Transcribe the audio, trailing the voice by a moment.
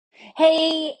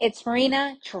Hey, it's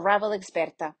Marina Travel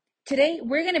Experta. Today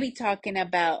we're going to be talking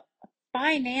about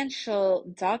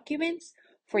financial documents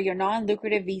for your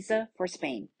non-lucrative visa for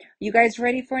Spain. You guys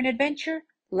ready for an adventure?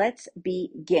 Let's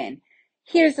begin.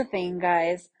 Here's the thing,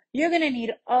 guys. You're going to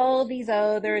need all these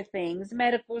other things,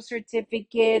 medical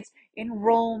certificates,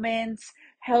 enrollments,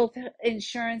 health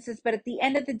insurances, but at the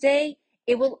end of the day,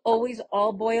 it will always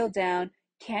all boil down,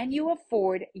 can you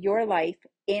afford your life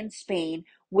in Spain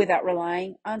without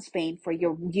relying on Spain for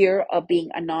your year of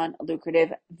being a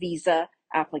non-lucrative visa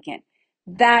applicant?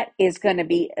 That is going to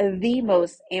be the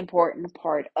most important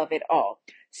part of it all.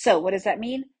 So what does that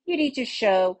mean? You need to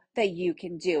show that you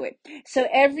can do it. So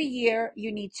every year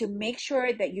you need to make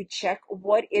sure that you check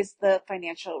what is the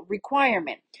financial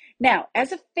requirement. Now,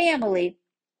 as a family,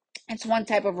 it's one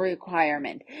type of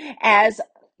requirement. As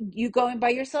you going by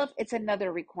yourself, it's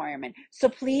another requirement. So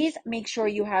please make sure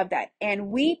you have that. And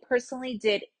we personally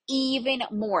did even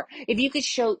more. If you could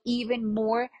show even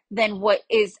more than what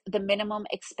is the minimum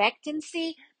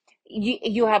expectancy,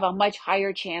 you have a much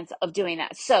higher chance of doing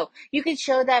that. So you can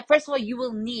show that, first of all, you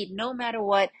will need, no matter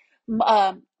what,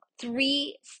 um,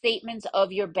 three statements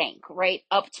of your bank, right?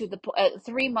 Up to the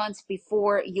 3 months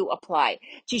before you apply,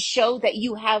 to show that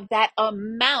you have that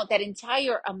amount, that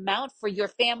entire amount for your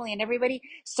family and everybody,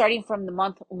 starting from the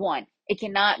month one. It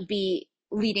cannot be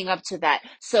leading up to that.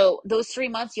 So those 3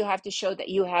 months, you have to show that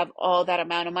you have all that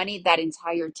amount of money that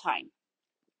entire time.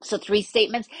 So three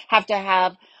statements have to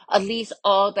have at least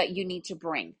all that you need to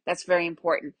bring. That's very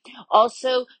important.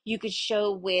 Also, you could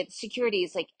show with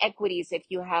securities like equities if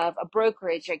you have a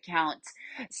brokerage account.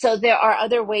 So there are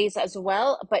other ways as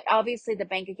well, but obviously the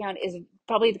bank account is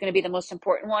probably going to be the most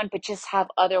important one, but just have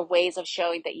other ways of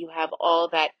showing that you have all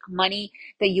that money,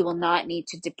 that you will not need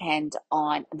to depend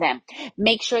on them.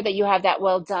 Make sure that you have that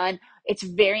well done. It's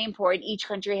very important. Each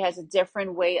country has a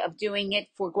different way of doing it.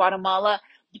 For Guatemala,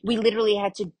 we literally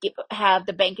had to have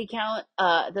the bank account,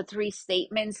 the three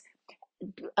statements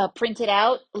printed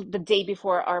out the day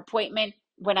before our appointment.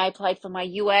 When I applied for my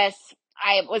US,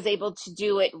 I was able to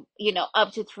do it,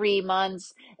 up to 3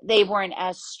 months. They weren't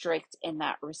as strict in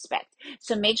that respect.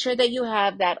 So make sure that you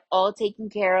have that all taken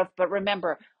care of. But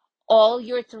remember, all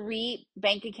your three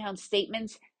bank account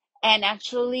statements, and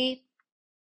actually,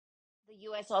 the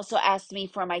US also asked me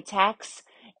for my tax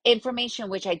information,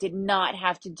 which I did not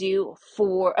have to do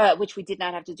for, which we did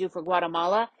not have to do for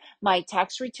Guatemala, my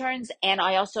tax returns, and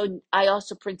I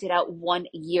also printed out 1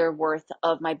 year worth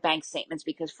of my bank statements,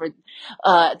 because for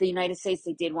the United States,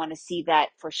 they did want to see that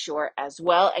for sure as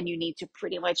well, and you need to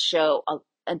pretty much show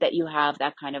that you have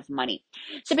that kind of money.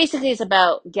 So basically, it's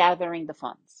about gathering the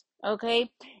funds. Okay.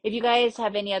 If you guys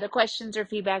have any other questions or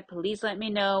feedback, please let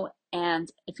me know.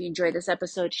 And if you enjoyed this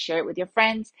episode, share it with your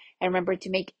friends. And remember to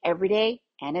make every day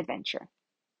an adventure.